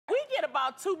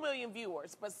about 2 million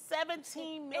viewers, but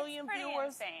 17 million it's pretty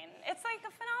viewers. Insane. It's like a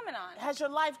phenomenon. Has your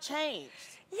life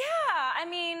changed? Yeah, I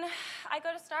mean, I go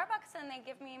to Starbucks and they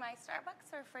give me my Starbucks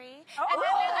for free. Oh, and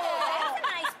then that's a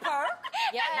nice perk.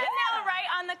 Yeah. And then they'll write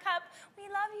on the cup, "We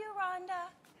love you, Rhonda."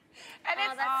 And Oh,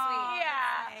 it's, that's sweet. Yeah.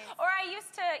 That's nice. Or I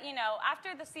used to, you know,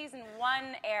 after the season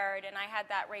 1 aired and I had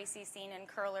that racy scene in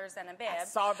curlers and a bib. I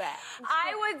saw that.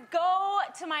 I would go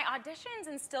to my auditions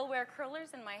and still wear curlers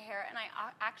in my hair, and I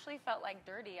actually felt like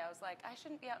dirty. I was like, I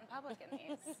shouldn't be out in public in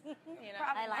these. You know?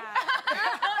 Probably I like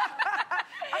that.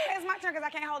 Okay, it's my turn because I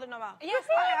can't hold it no more. Yes,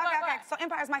 Okay. So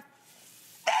Empire is my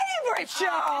favorite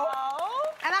show.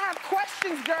 And I have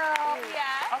questions, girl.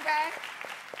 Yeah. Okay?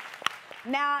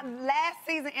 Now, last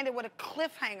season ended with a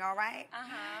cliffhanger, right?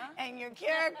 Uh-huh. And your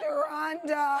character,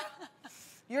 Rhonda,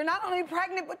 you're not only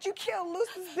pregnant, but you killed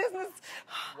Lucy's business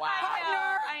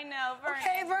partner. I know, Vernon.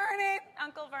 Okay, Vernon.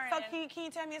 Uncle Vernon. So can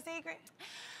you tell me a secret?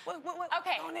 What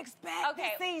Okay. don't expect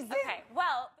this season? Okay,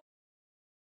 well...